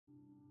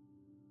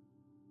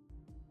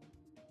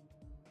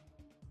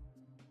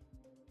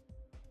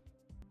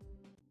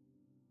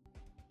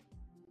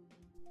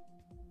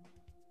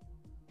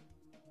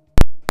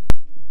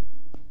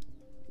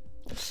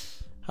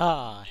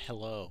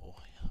Hello.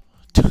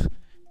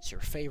 It's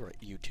your favorite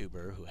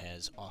YouTuber who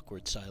has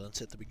awkward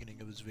silence at the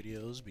beginning of his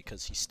videos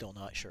because he's still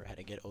not sure how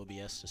to get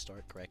OBS to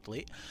start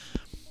correctly.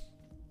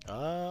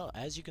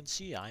 As you can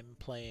see, I'm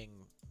playing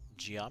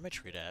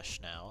Geometry Dash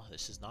now.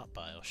 This is not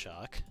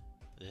BioShock.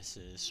 This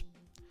is...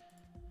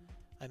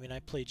 I mean, I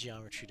play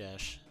Geometry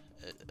Dash,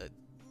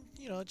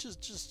 you know,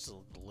 just a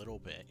little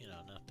bit, you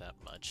know, not that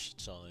much.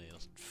 It's only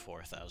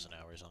 4,000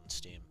 hours on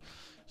Steam.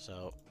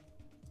 So...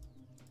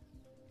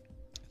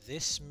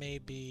 this may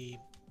be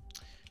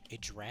a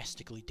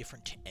drastically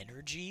different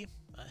energy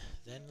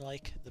than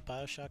like the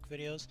BioShock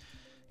videos,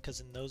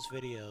 because in those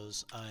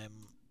videos I'm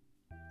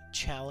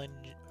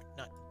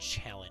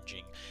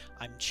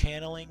I'm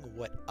channeling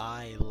what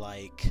I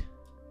like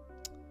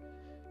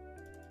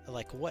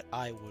what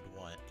I would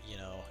want, you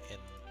know, and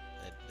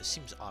it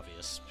seems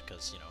obvious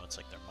because, you know, it's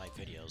like they're my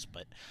videos,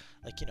 but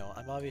like, you know,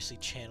 I'm obviously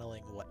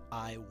channeling what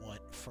I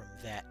want from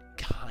that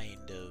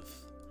kind of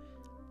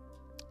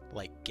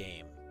like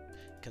game.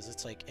 Because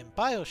it's like, in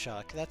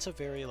BioShock, that's a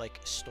very,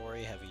 like,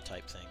 story-heavy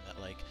type thing that,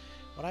 like,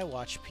 when I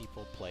watch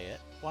people play it,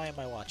 why am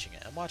I watching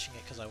it? I'm watching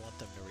it because I want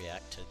them to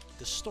react to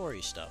the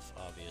story stuff,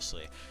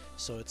 obviously.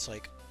 So it's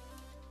like,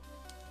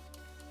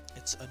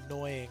 it's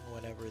annoying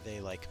whenever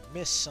they, like,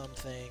 miss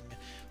something,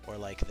 or,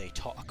 like, they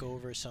talk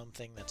over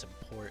something that's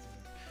important,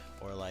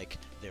 or, like,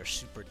 they're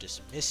super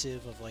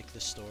dismissive of, like,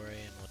 the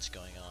story and what's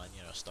going on,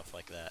 you know, stuff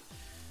like that.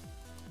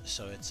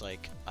 So it's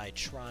like, I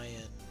try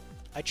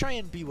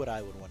and be what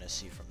I would want to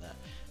see from that.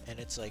 And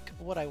it's like,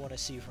 what I want to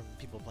see from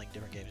people playing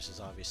different games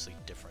is obviously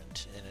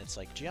different. And it's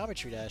like,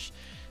 Geometry Dash,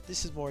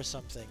 this is more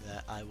something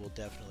that I will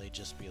definitely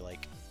just be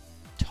like,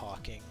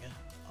 talking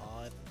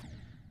on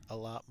a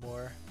lot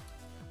more.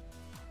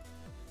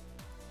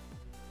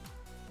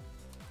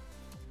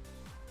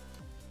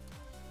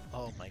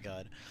 Oh my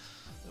god.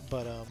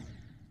 But,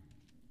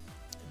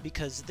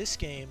 because this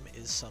game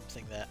is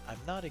something that I'm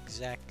not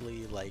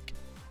exactly, like,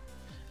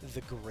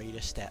 the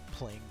greatest at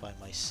playing by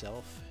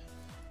myself,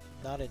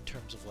 not in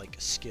terms of like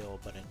skill,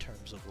 but in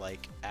terms of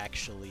like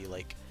actually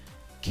like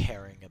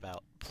caring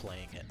about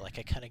playing it. Like,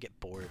 I kind of get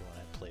bored when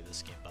I play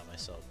this game by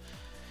myself.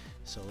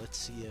 So let's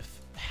see if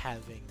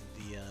having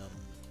the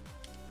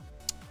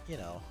you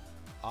know,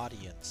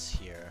 audience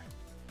here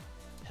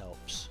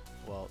helps.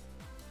 Well,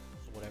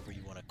 whatever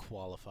you want to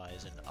qualify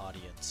as an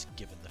audience,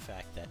 given the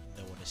fact that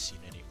no one has seen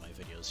any of my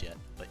videos yet,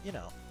 but you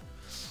know,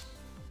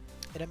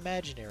 an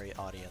imaginary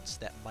audience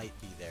that might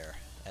be there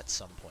at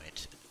some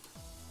point.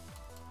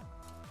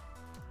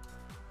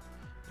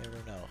 Never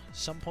know.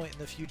 Some point in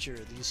the future,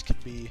 these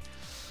could be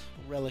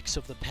relics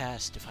of the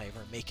past if I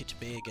ever make it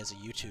big as a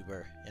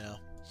YouTuber, you know?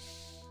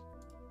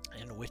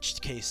 In which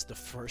case, the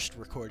first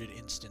recorded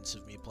instance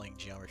of me playing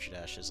Geometry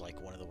Dash is like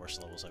one of the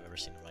worst levels I've ever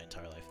seen in my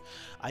entire life.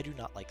 I do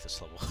not like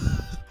this level.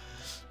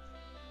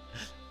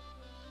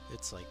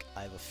 It's like,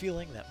 I have a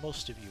feeling that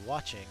most of you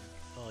watching,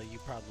 well, you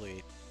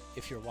probably...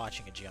 if you're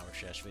watching a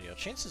Geometry Dash video,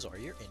 chances are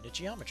you're into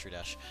Geometry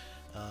Dash,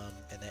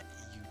 and that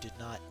you did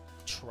not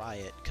try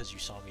it because you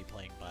saw me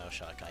playing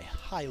BioShock. I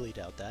highly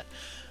doubt that.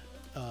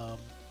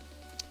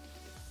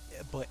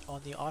 But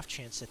on the off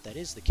chance that that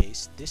is the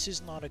case, this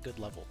is not a good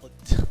level.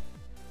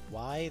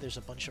 Why? There's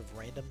a bunch of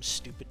random,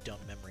 stupid, dumb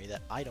memory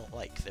that I don't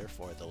like,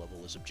 therefore the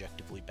level is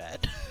objectively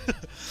bad.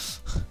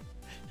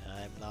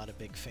 I'm not a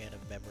big fan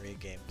of memory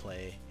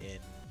gameplay in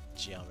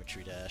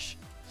Geometry Dash.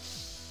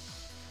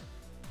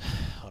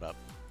 Hold up.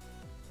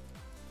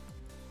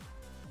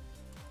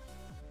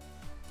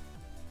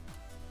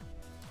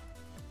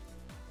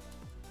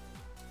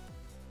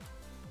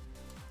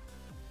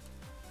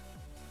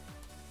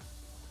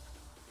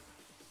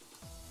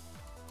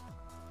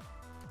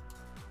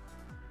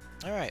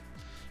 Alright,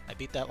 I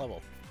beat that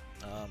level.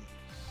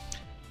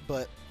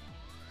 But,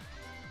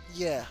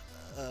 yeah,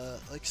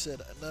 like I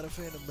said, I'm not a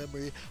fan of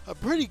memory. I'm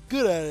pretty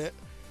good at it.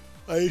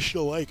 I just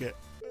don't like it.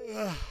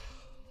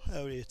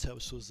 How many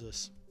attempts was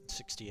this?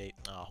 68.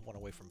 Oh, one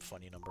away from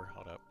funny number.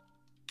 Hold up.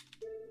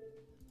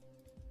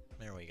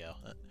 There we go.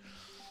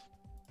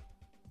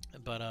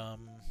 But,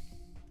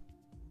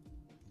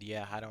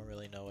 yeah, I don't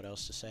really know what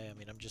else to say. I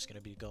mean, I'm just going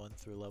to be going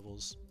through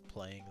levels,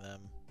 playing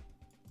them.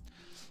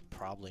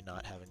 Probably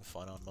not having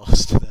fun on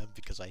most of them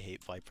because I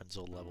hate Viprin's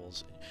old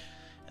levels.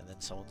 And then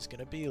someone's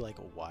gonna be like,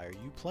 why are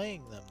you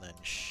playing them then?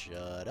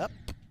 Shut up.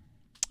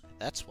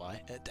 That's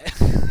why.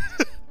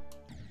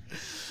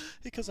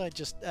 Because I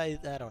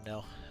don't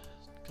know.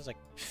 Because I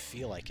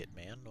feel like it,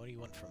 man. What do you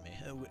want from me?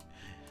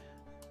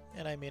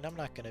 And I mean, I'm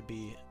not gonna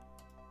be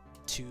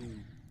too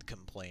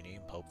complaining,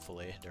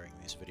 hopefully, during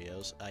these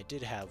videos. I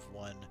did have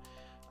one.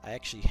 I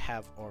actually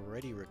have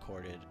already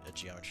recorded a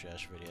Geometry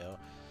Dash video.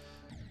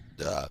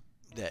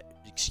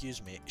 That,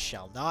 excuse me,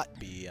 shall not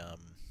be,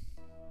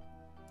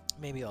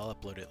 maybe I'll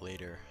upload it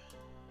later,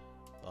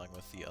 along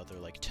with the other,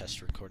 like, test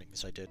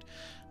recordings I did,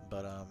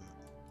 but,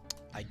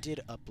 I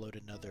did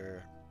upload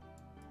another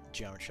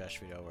Geometry Dash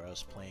video where I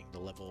was playing the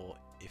level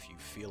If You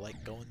Feel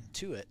Like Going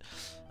to It.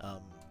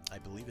 I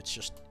believe it's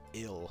just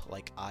IL,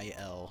 like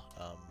IL,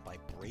 by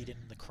Braden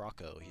the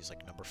Croco. He's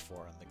like number 4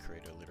 on the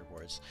creator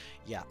leaderboards.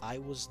 Yeah, I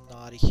was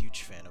not a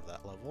huge fan of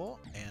that level,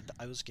 and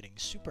I was getting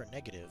super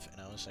negative,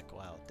 and I was like,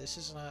 wow, this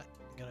is not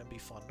gonna be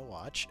fun to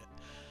watch.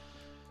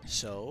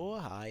 So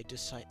I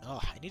decide,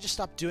 oh, I need to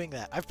stop doing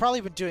that. I've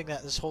probably been doing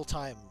that this whole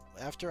time.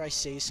 After I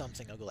say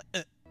something, I'll go like,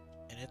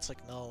 and it's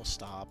like, no,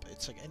 stop.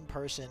 It's like in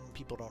person,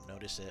 people don't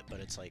notice it, but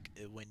it's like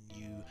when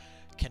you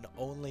can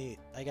only,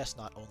 I guess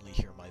not only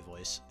hear my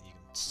voice, you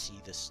can see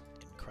this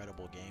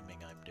incredible gaming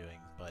I'm doing,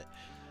 but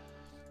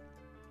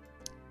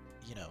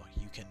you know,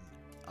 you can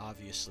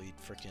obviously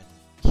freaking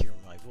hear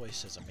my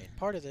voice as a main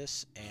part of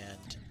this,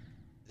 and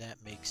that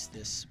makes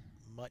this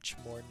much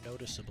more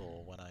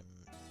noticeable when I'm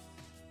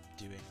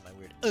doing my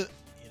weird,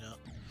 you know,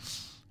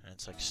 and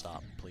it's like,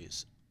 stop,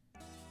 please.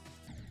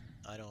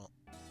 I don't.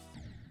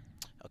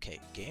 Okay,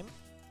 game.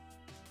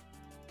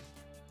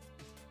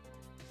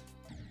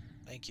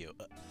 Thank you.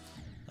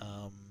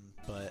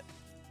 But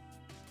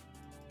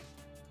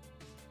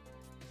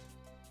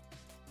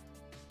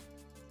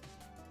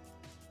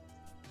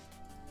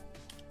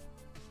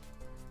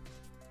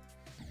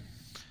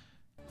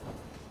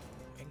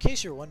in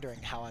case you're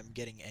wondering how I'm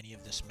getting any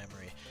of this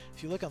memory,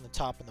 if you look on the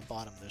top and the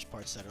bottom, there's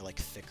parts that are like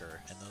thicker,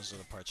 and those are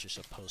the parts you're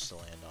supposed to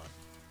land on.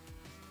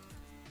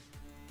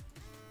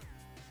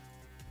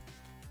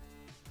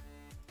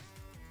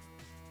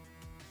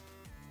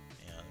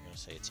 Yeah, I'm gonna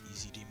say it's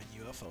Easy Demon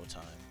UFO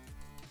time.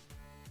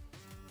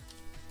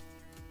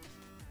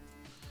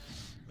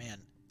 Man,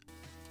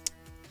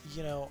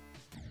 you know,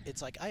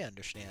 it's like, I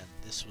understand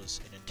this was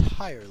an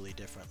entirely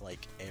different,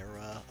 like,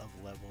 era of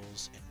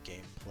levels and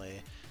gameplay,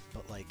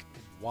 but, like,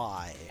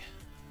 why?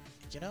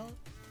 You know?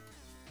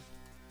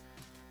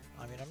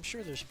 I mean, I'm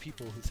sure there's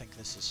people who think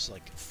this is,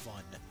 like,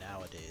 fun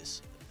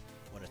nowadays,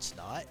 when it's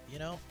not, you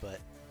know?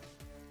 But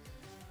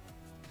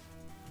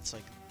it's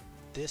like,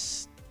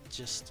 this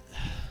just...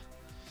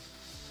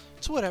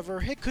 it's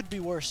whatever. It could be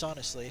worse,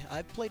 honestly.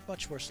 I've played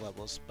much worse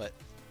levels, but...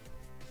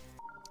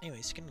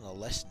 anyways, getting on a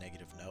less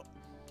negative note.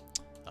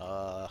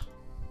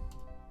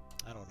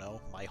 I don't know.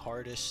 My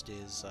hardest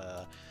is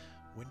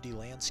Windy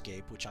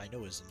Landscape, which I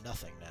know is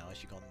nothing now.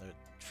 If you go on the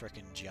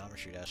frickin'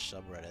 Geometry Dash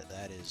subreddit,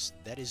 that is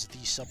the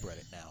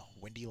subreddit now.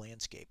 Windy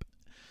Landscape.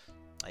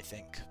 I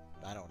think.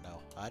 I don't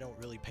know. I don't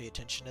really pay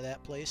attention to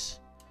that place.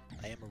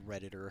 I am a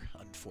Redditor,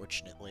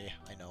 unfortunately.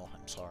 I know.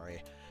 I'm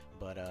sorry,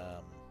 but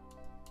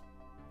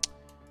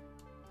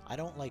I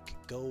don't like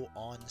go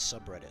on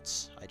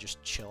subreddits. I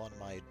just chill on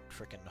my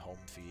frickin' home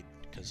feed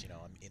because, you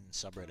know, I'm in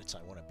subreddits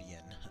I want to be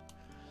in.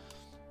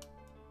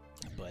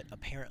 But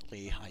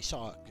apparently I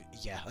saw,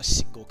 yeah, a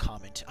single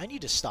comment. I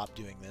need to stop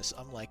doing this.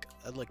 I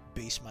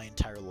base my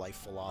entire life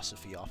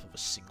philosophy off of a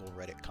single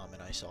Reddit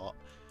comment I saw.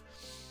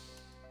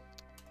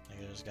 Like,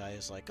 this guy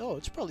is like, oh,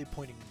 it's probably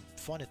pointing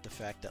fun at the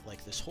fact that,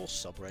 like, this whole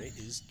subreddit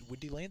is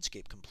Windy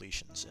Landscape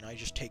completions, and I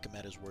just take him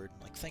at his word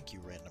and, like, thank you,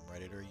 random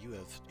Redditor, you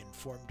have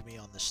informed me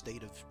on the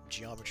state of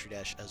Geometry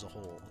Dash as a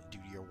whole due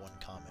to your one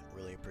comment,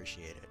 really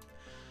appreciate it.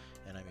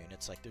 And I mean,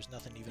 it's like, there's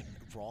nothing even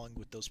wrong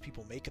with those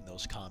people making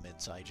those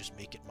comments, I just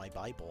make it my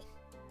Bible.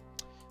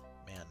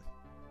 Man,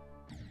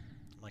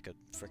 I'm like a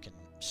frickin'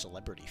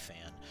 celebrity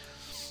fan.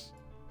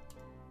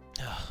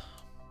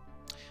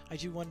 I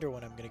do wonder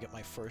when I'm gonna get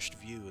my first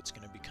view. It's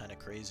gonna be kind of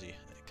crazy,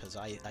 because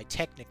I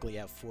technically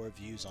have 4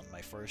 views on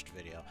my first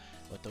video,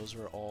 but those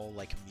were all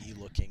like me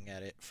looking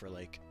at it for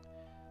like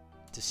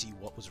to see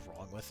what was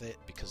wrong with it,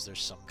 because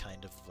there's some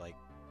kind of like,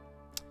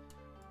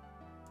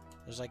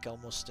 there's like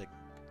almost a,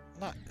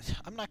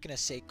 I'm not gonna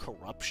say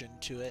corruption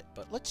to it,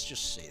 but let's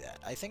just say that.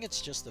 I think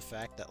it's just the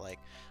fact that, like,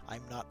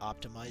 I'm not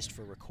optimized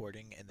for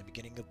recording, and the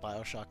beginning of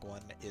BioShock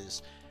 1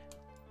 is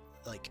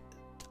like,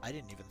 I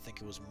didn't even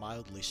think it was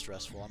mildly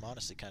stressful. I'm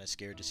honestly kind of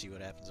scared to see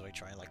what happens if I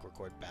try and, like,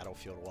 record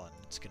Battlefield 1.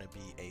 It's going to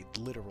be a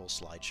literal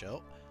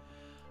slideshow.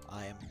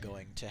 I am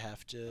going to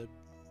have to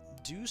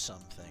do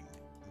something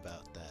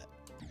about that.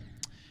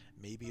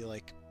 Maybe,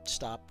 like,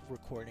 stop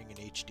recording in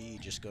HD,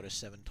 just go to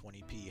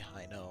 720p.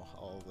 I know,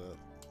 all the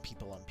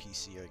people on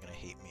PC are going to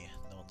hate me.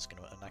 No one's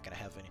going to, I'm not going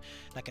to have any,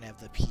 not going to have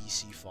the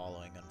PC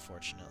following,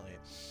 unfortunately.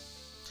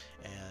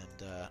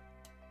 And,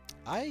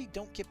 I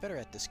don't get better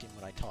at this game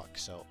when I talk,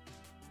 so...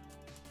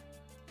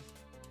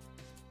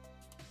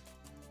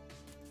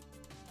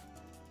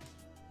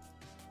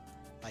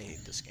 I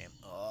hate this game.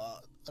 I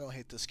don't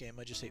hate this game,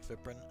 I just hate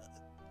Viprin.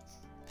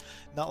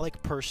 Not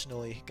like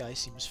personally, guy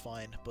seems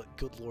fine, but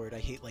good lord, I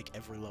hate like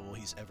every level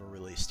he's ever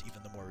released,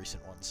 even the more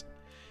recent ones.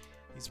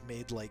 He's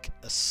made like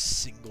a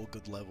single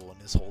good level in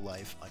his whole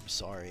life. I'm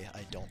sorry,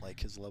 I don't like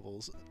his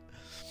levels.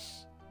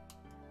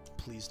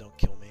 Please don't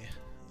kill me.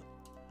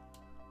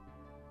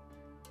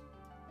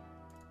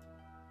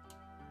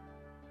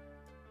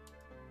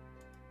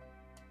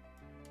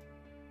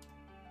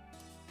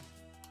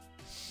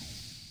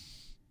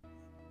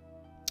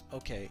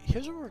 Okay,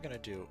 here's what we're gonna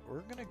do. We're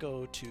gonna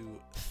go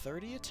to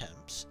 30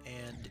 attempts,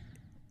 and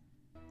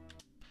I'm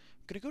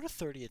gonna go to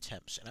 30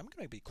 attempts, and I'm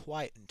gonna be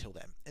quiet until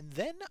then. And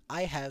then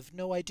I have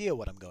no idea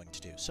what I'm going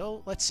to do,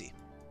 so let's see.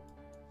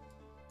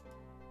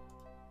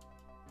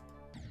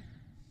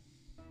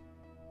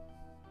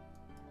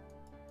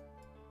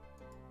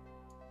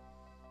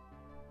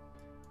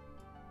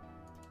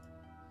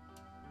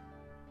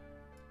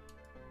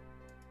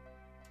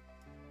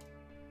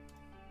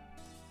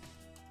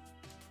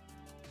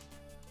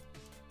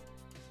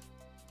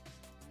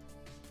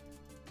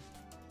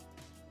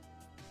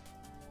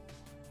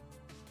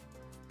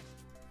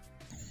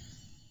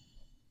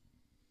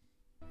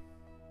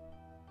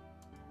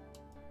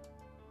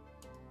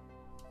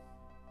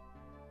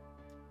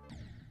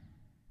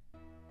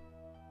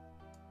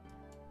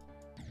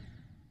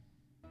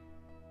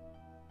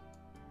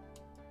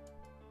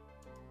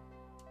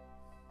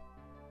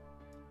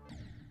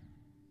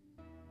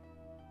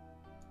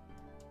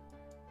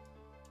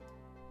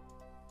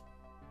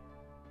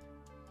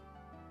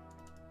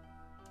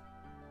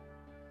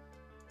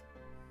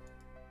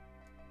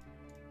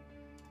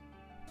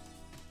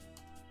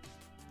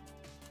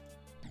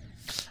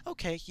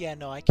 Okay, yeah,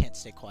 no, I can't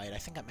stay quiet. I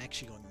think I'm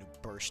actually going to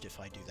burst if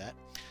I do that.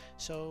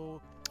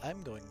 So,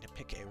 I'm going to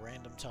pick a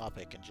random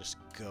topic and just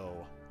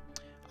go.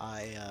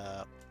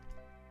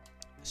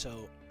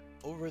 So,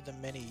 over the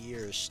many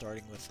years,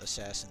 starting with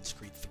Assassin's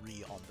Creed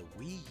 3 on the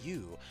Wii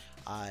U,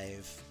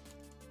 I've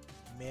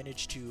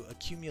managed to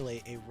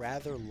accumulate a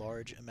rather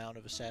large amount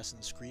of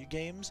Assassin's Creed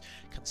games,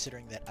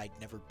 considering that I'd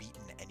never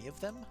beaten any of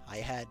them. I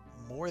had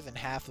more than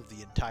half of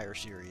the entire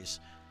series.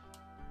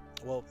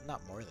 Well,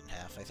 not more than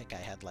half. I think I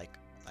had, like,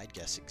 I'd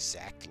guess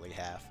exactly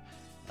half.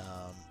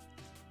 Um,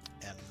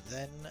 and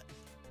then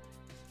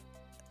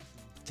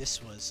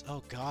this was,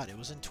 oh god, it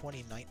was in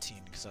 2019,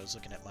 because I was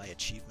looking at my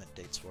achievement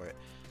dates for it.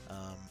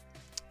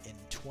 In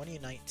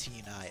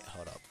 2019,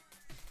 hold up.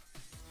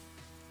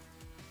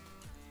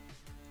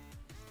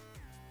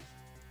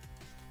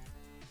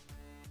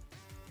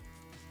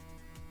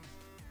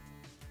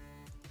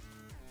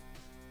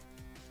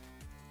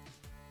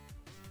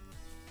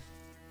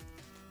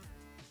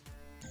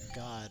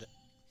 God.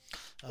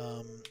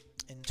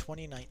 In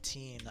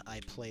 2019,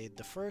 I played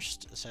the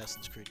first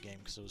Assassin's Creed game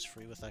because it was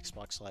free with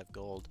Xbox Live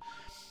Gold,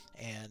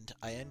 and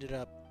I ended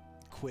up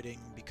quitting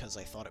because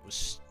I thought the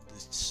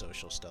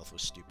social stealth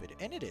was stupid,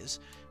 and it is.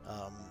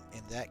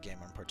 In that game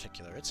in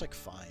particular, it's like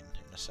fine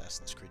in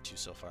Assassin's Creed 2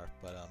 so far,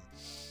 but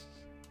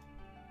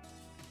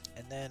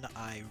and then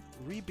I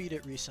rebeat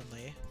it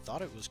recently,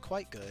 thought it was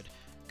quite good.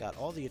 Got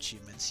all the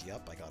achievements,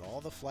 yup, I got all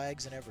the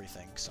flags and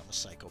everything, because I'm a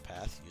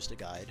psychopath, used a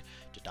guide,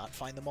 did not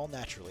find them all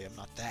naturally, I'm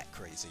not that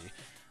crazy.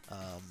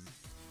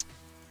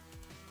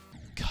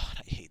 God,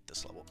 I hate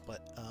this level,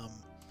 but,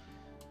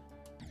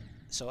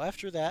 so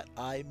after that,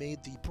 I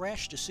made the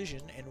brash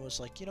decision and was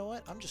like, you know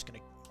what, I'm just gonna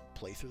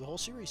play through the whole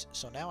series.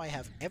 So now I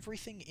have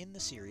everything in the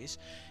series,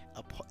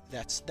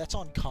 that's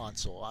on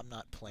console, I'm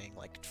not playing,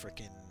 like,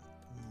 frickin'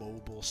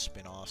 mobile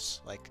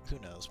spin-offs. Like, who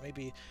knows,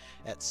 maybe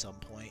at some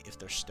point if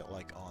they're still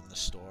like on the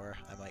store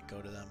I might go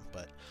to them.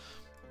 But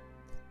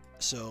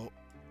so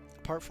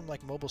apart from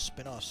like mobile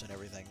spin-offs and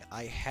everything,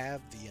 I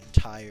have the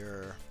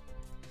entire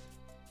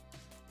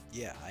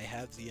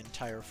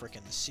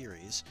freaking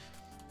series,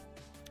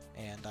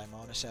 and I'm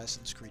on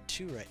Assassin's Creed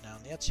 2 right now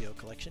in the Ezio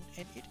collection,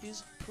 and it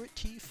is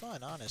pretty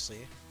fun,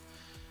 honestly.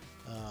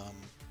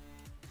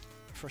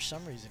 For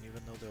some reason,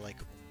 even though they're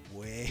like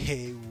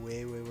way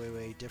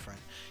different,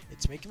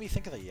 it's making me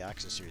think of the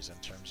Yakuza series in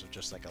terms of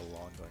just like a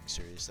long-going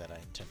series that I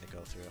intend to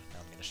go through. Now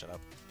I'm gonna shut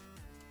up.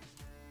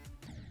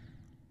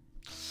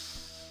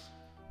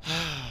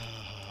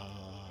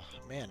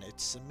 Man,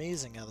 it's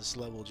amazing how this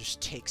level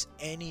just takes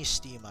any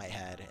steam I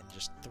had and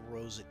just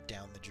throws it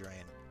down the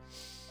drain.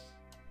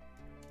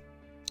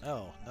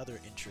 Oh, another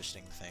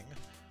interesting thing.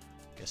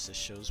 I guess this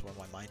shows where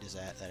my mind is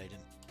at, that I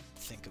didn't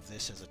think of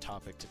this as a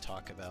topic to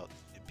talk about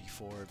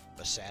before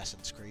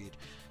Assassin's Creed,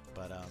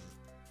 but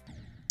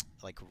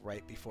like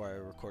right before I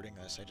was recording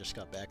this, I just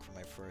got back from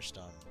my first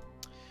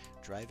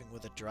driving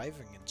with a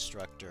driving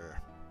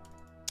instructor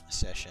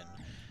session,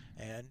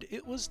 and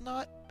it was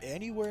not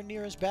anywhere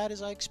near as bad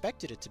as I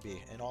expected it to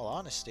be, in all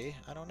honesty.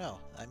 I don't know.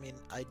 I mean,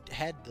 I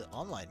had the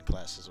online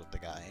classes with the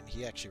guy, and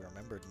he actually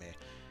remembered me,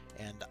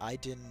 and I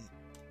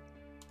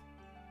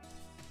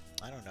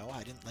don't know,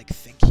 I didn't like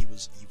think he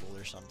was evil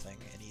or something,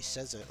 and he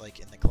says it like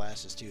in the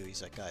classes too.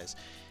 He's like, guys,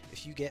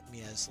 if you get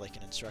me as like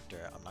an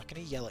instructor, I'm not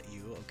gonna yell at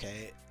you,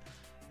 okay?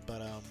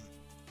 But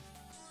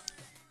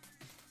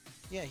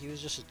yeah, he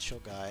was just a chill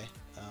guy.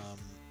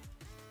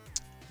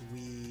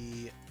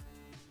 We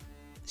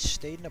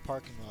stayed in a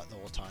parking lot the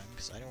whole time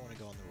because I didn't want to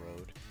go on the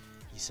road.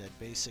 He said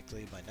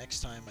basically by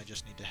next time I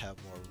just need to have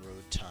more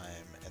road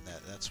time, and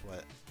that's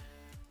what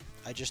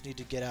I just need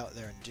to get out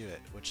there and do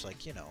it, which,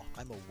 like, you know,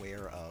 I'm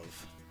aware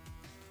of.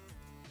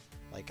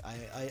 Like,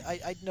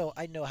 I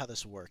know how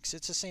this works.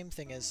 It's the same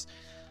thing as,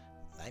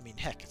 I mean,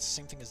 heck, it's the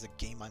same thing as the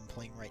game I'm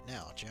playing right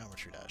now,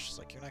 Geometry Dash. It's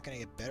like, you're not gonna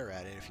get better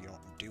at it if you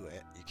don't do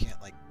it. You can't,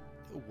 like,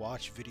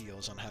 watch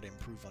videos on how to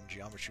improve on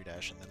Geometry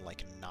Dash and then,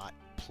 like, not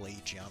play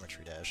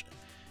Geometry Dash.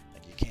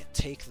 Like, you can't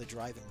take the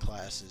driving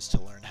classes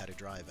to learn how to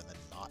drive and then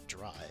not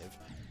drive,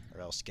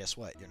 or else, guess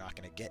what? You're not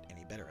gonna get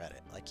any better at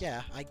it. Like,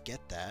 yeah, I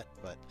get that,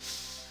 but,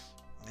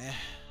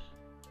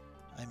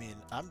 I mean,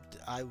 I'm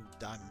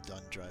done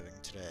driving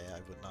today. I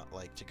would not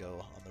like to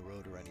go on the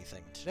road or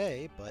anything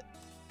today, but,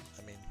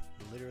 I mean,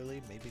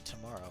 literally, maybe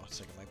tomorrow. It's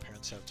like, if my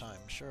parents have time,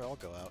 sure, I'll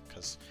go out,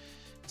 because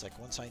it's like,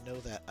 once I know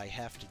that I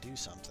have to do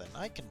something,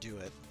 I can do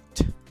it.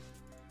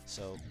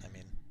 So, I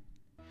mean,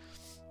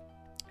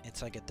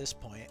 it's like, at this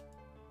point,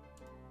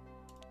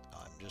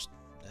 I'm just,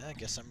 I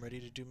guess I'm ready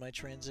to do my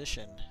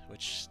transition,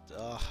 which,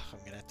 I'm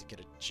gonna have to get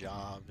a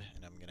job,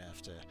 and I'm gonna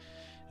have to,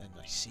 and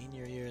my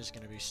senior year is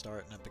gonna be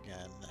starting up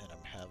again, and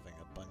I'm having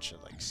a bunch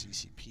of, like,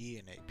 CCP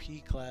and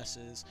AP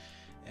classes,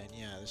 and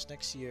yeah, this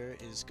next year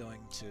is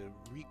going to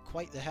wreak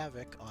quite the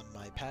havoc on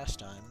my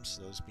pastimes,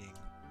 those being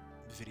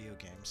video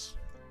games,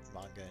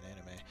 manga and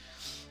anime.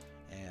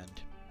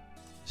 And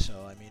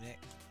so, I mean,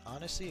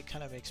 honestly, it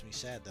kind of makes me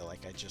sad that,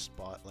 like, I just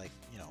bought, like,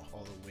 you know,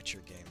 all the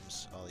Witcher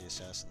games, all the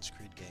Assassin's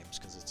Creed games,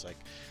 because it's like,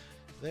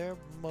 they're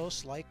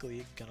most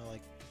likely gonna,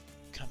 like,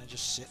 kind of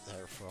just sit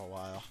there for a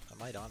while. I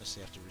might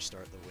honestly have to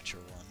restart The Witcher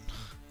 1.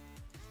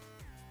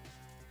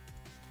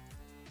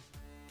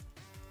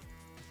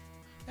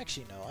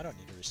 Actually, no, I don't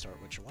need to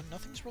restart Witcher 1.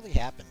 Nothing's really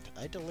happened.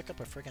 I had to look up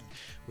a friggin'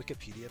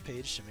 Wikipedia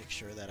page to make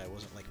sure that I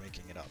wasn't, like,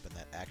 making it up and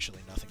that actually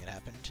nothing had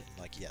happened. And,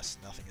 like, yes,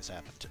 nothing has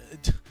happened.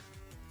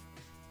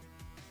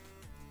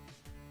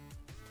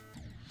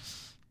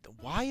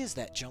 Why is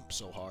that jump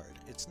so hard?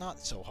 It's not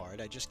so hard.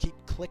 I just keep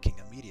clicking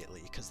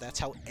immediately, because that's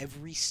how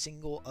every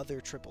single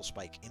other triple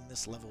spike in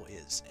this level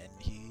is. And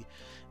he,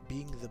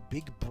 being the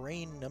big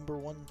brain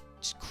 #1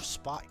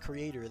 spot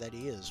creator that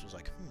he is, was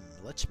like,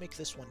 let's make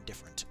this one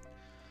different.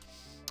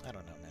 I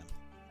don't know, man.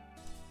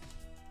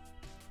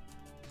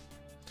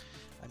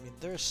 I mean,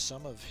 there's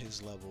some of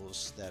his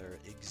levels that are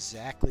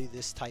exactly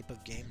this type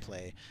of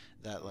gameplay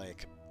that,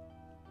 like,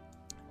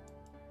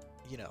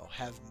 you know,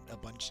 have a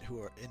bunch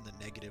who are in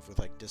the negative with,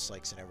 like,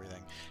 dislikes and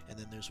everything. And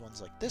then there's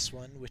ones like this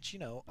one, which, you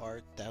know,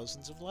 are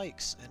thousands of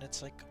likes. And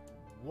it's like,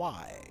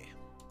 why?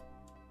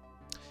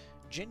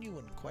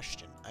 Genuine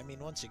question. I mean,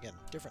 once again,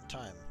 different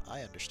time.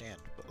 I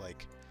understand. But,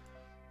 like,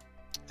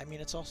 I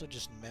mean, it's also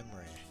just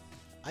memory.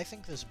 I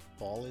think this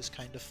ball is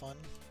kind of fun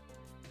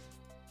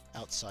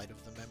outside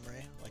of the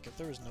memory. Like, if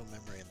there was no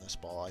memory in this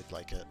ball, I'd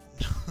like it.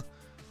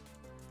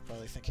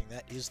 Probably thinking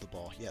that is the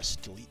ball. Yes,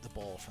 delete the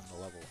ball from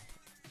the level.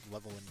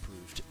 Level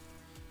improved.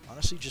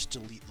 Honestly, just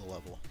delete the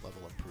level.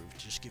 Level improved.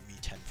 Just give me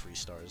 10 free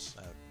stars.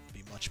 I would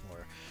be much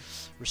more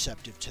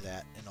receptive to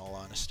that, in all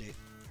honesty.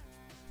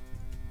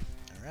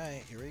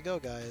 Alright, here we go,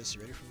 guys. You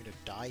ready for me to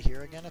die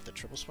here again at the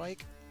triple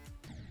spike?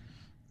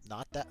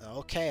 Not that.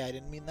 Okay, I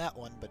didn't mean that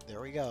one, but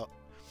there we go.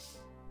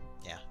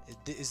 Yeah,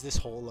 is this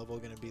whole level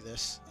going to be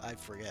this? I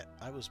forget.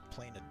 I was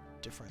playing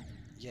a different...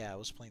 Yeah, I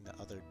was playing the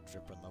other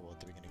Viprin level at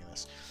the beginning of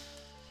this.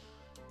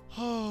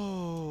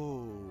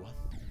 Oh...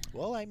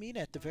 Well, I mean,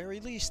 at the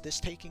very least, this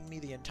taking me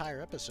the entire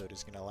episode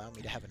is going to allow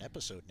me to have an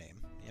episode name.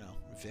 You know,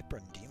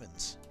 Viprin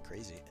Demons.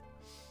 Crazy.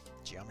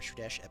 Geometry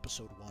Dash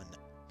Episode 1.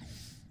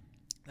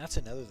 That's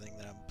another thing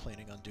that I'm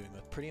planning on doing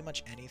with pretty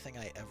much anything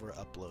I ever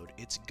upload.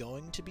 It's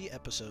going to be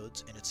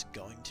episodes, and it's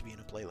going to be in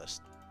a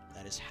playlist.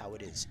 That is how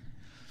it is.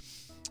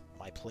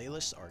 My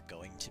playlists are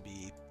going to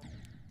be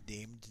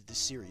named the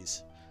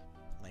series.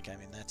 Like, I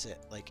mean, that's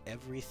it. Like,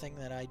 everything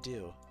that I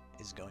do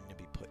is going to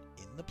be put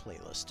in the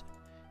playlist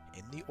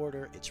in the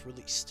order it's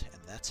released,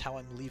 and that's how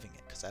I'm leaving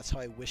it, because that's how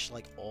I wish,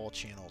 like, all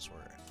channels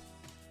were.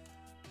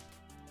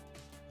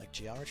 Like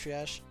Geometry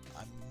Dash,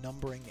 I'm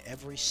numbering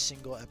every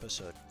single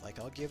episode. Like,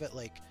 I'll give it,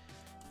 like,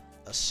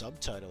 a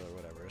subtitle or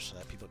whatever, so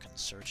that people can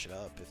search it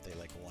up if they,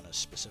 like, want a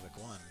specific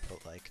one,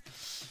 but, like,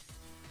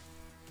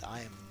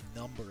 I am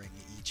numbering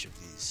each of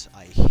these.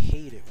 I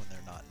hate it when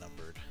they're not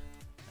numbered.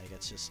 Like,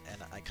 it's just,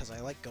 and because I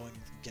like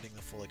getting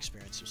the full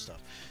experience of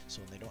stuff.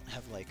 So when they don't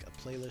have, like, a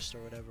playlist or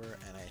whatever,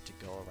 and I have to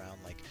go around,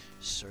 like,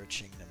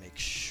 searching to make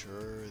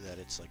sure that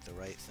it's, like, the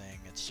right thing,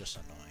 it's just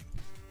annoying.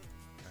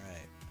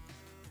 Alright.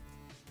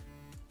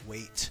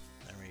 Wait.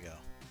 There we go.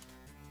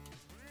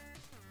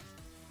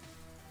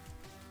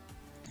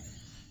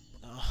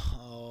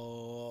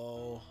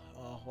 Oh,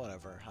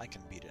 whatever. I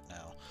can beat it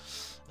now.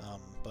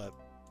 But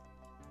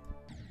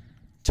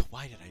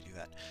why did I do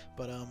that?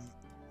 But,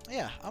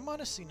 yeah, I'm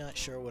honestly not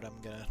sure what I'm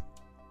gonna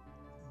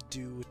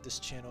do with this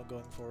channel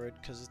going forward,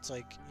 because it's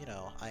like, you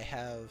know, I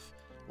have,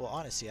 well,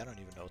 honestly, I don't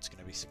even know it's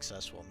gonna be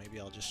successful.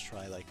 Maybe I'll just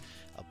try, like,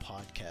 a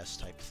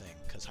podcast type thing,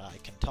 because I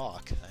can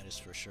talk, that is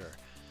for sure.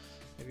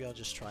 Maybe I'll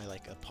just try,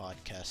 like, a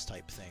podcast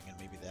type thing, and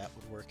maybe that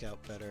would work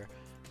out better,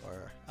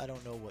 or I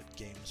don't know what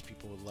games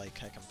people would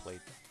like. I can play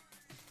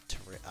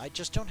I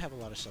just don't have a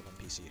lot of stuff on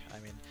PC. I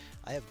mean,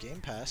 I have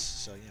Game Pass,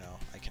 so, you know,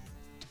 I can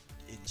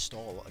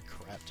install a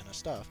crap ton of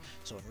stuff.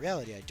 So in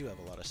reality, I do have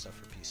a lot of stuff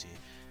for PC.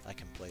 I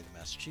can play the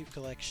Master Chief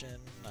Collection.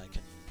 I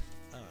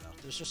don't know.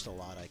 There's just a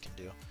lot I can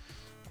do.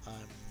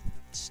 I'm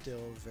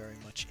still very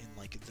much in,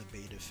 like, the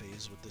beta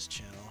phase with this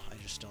channel. I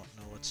just don't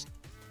know what's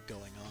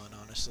going on,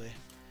 honestly.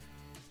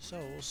 So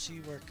we'll see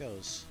where it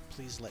goes.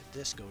 Please let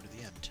this go to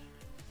the end.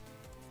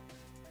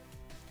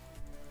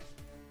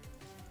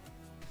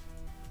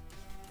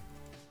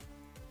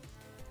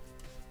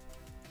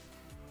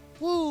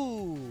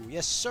 Woo!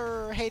 Yes,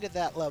 sir! Hated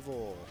that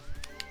level!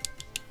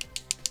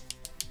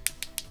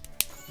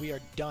 We are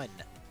done.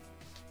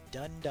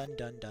 Done, done,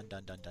 done, done,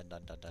 done, done, done,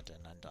 done, done, done, done,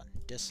 done, done.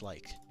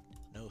 Dislike.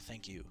 No,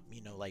 thank you.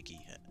 Me no likey.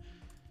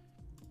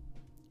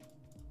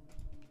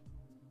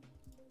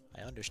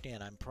 I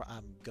understand.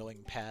 I'm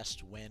going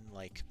past when,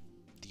 like,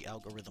 the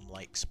algorithm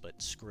likes, but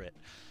screw it.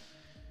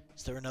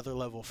 Is there another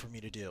level for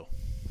me to do?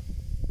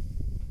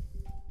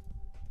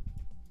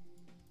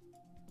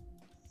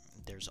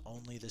 There's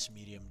only this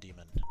medium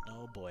demon.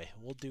 Oh boy,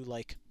 we'll do,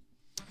 like...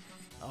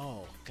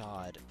 Oh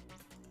god.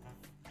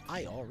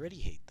 I already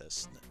hate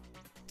this.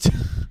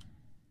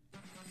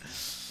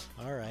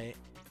 Alright.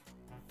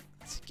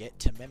 Let's get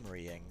to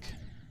memorying.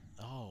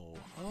 Oh.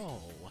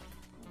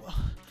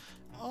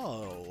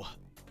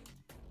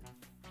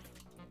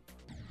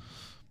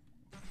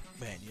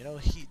 Man, you know,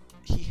 he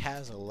has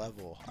has a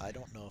level, I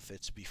don't know if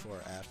it's before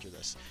or after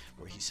this,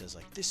 where he says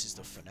like, this is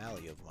the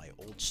finale of my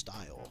old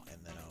style, and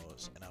then I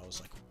was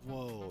like,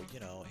 whoa, you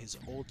know, his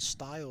old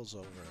style's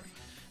over.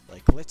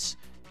 Like,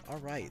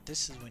 alright,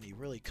 this is when he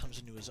really comes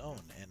into his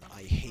own, and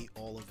I hate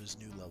all of his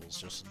new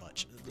levels just as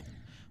much.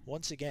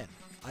 Once again,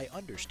 I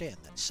understand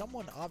that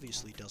someone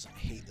obviously doesn't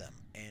hate them,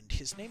 and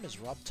his name is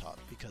RobTop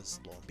because,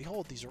 lo and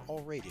behold, these are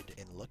all rated,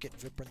 and look at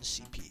Viprin's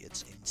CP,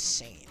 it's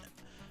insane.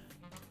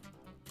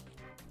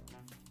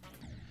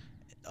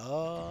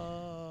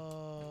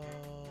 Oh.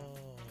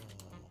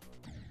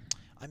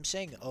 I'm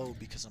saying oh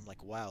because I'm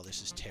like, wow,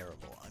 this is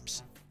terrible.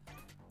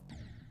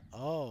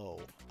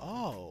 Oh.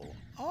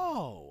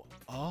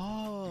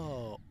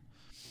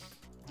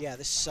 Yeah,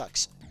 this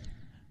sucks.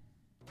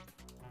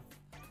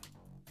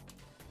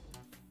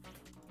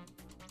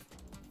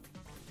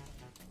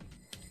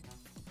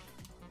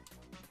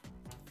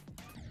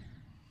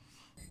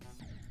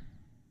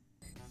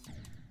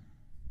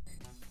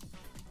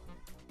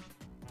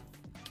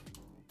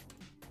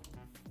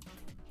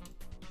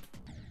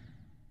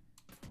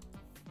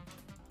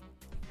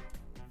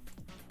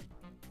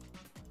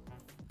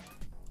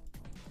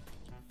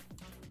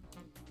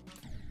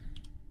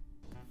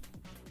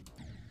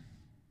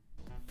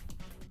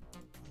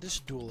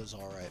 This duel is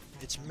alright.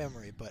 It's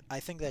memory, but I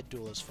think that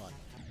duel is fun.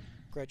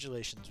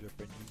 Congratulations,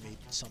 Viprin, you made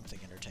something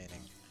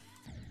entertaining.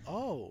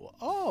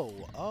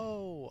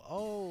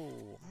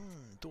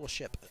 Dual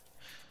ship.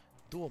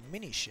 Dual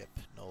mini-ship,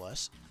 no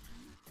less.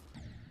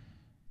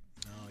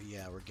 Oh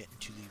yeah, we're getting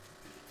to the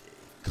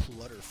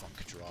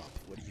Clutterfunk drop.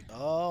 What do you...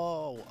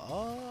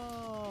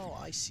 Oh,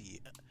 I see.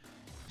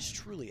 He's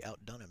truly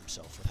outdone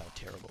himself with how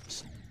terrible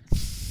this is.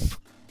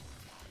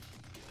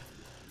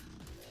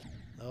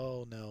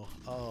 Oh no.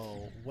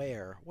 Oh,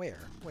 where?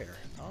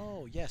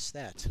 Oh, yes,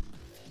 that.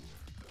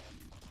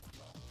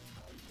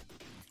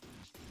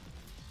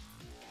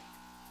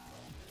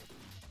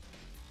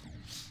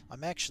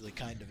 I'm actually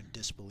kind of in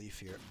disbelief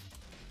here.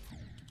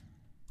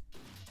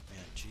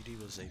 Man, GD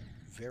was a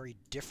very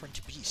different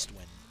beast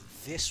when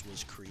this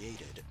was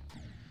created.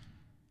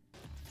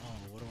 Oh,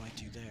 what do I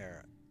do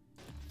there?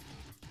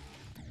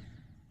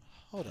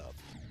 Hold up.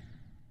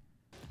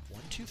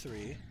 1, 2,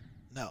 3.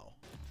 No.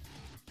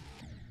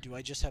 Do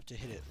I just have to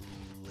hit it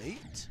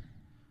late?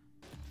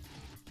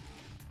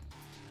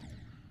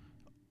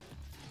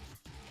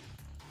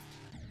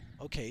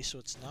 Okay, so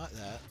it's not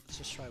that. Let's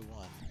just try 1.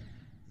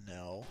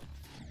 No.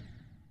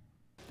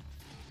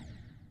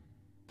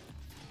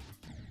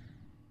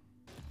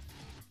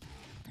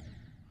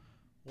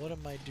 What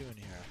am I doing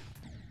here?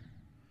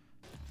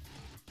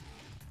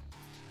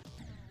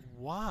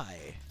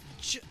 Why?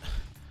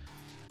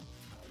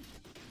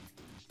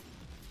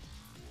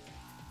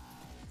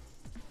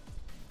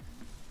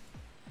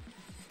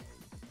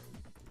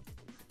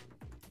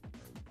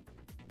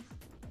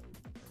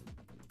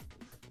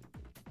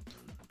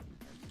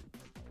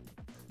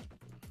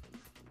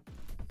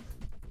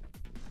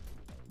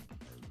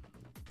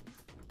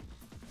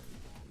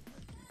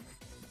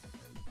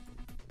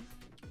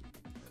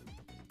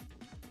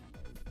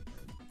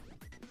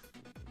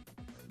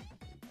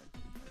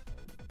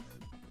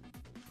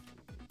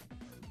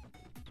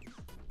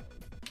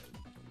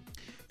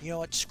 You know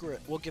what? Screw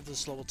it. We'll give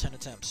this level 10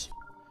 attempts.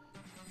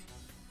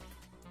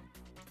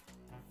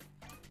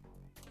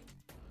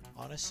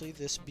 Honestly,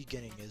 this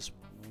beginning is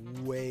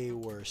way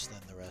worse than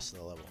the rest of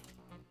the level.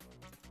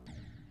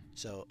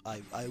 So,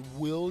 I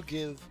will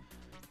give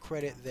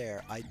credit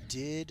there.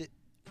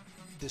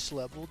 This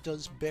level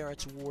does bear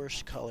its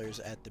worst colors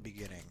at the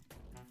beginning.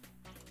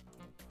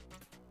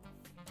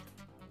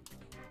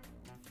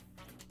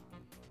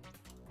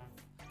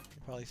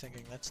 Probably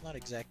thinking that's not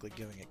exactly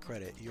giving it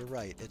credit. You're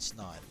right, it's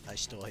not. I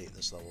still hate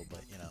this level,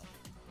 but you know.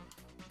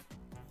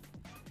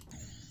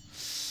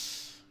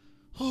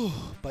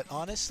 But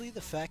honestly,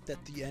 the fact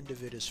that the end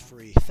of it is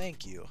free,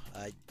 thank you.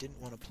 I didn't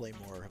want to play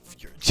more of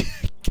your...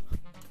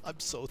 I'm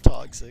so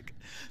toxic.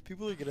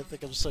 People are gonna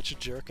think I'm such a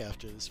jerk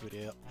after this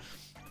video.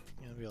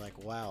 You're gonna be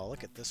like, wow,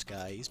 look at this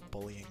guy, he's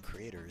bullying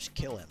creators,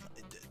 kill him.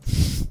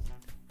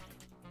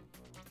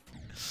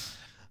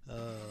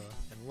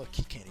 And look,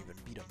 he can't even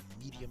beat a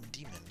medium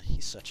demon.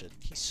 He's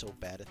so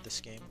bad at this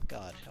game.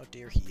 God, how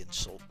dare he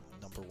insult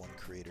 #1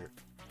 creator.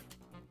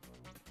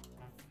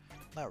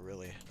 Not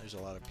really. There's a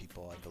lot of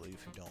people, I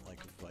believe, who don't like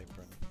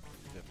Viprin.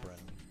 Or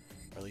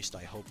at least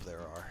I hope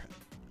there are.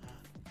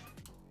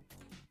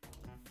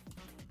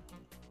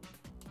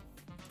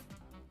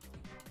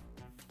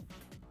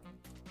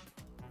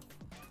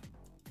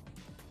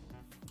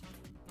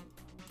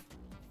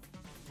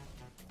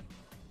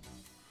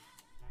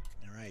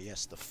 Alright,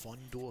 yes, the fun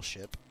dual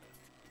ship.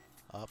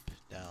 Up,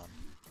 down.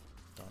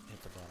 Don't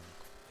hit the bottom.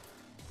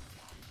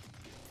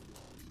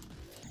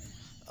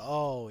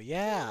 Oh,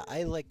 yeah,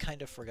 I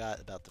kind of forgot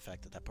about the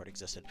fact that part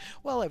existed.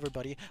 Well,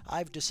 everybody,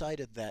 I've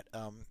decided that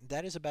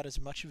that is about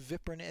as much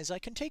Viprin as I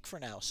can take for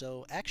now,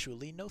 so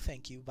actually, no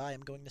thank you, bye,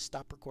 I'm going to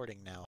stop recording now.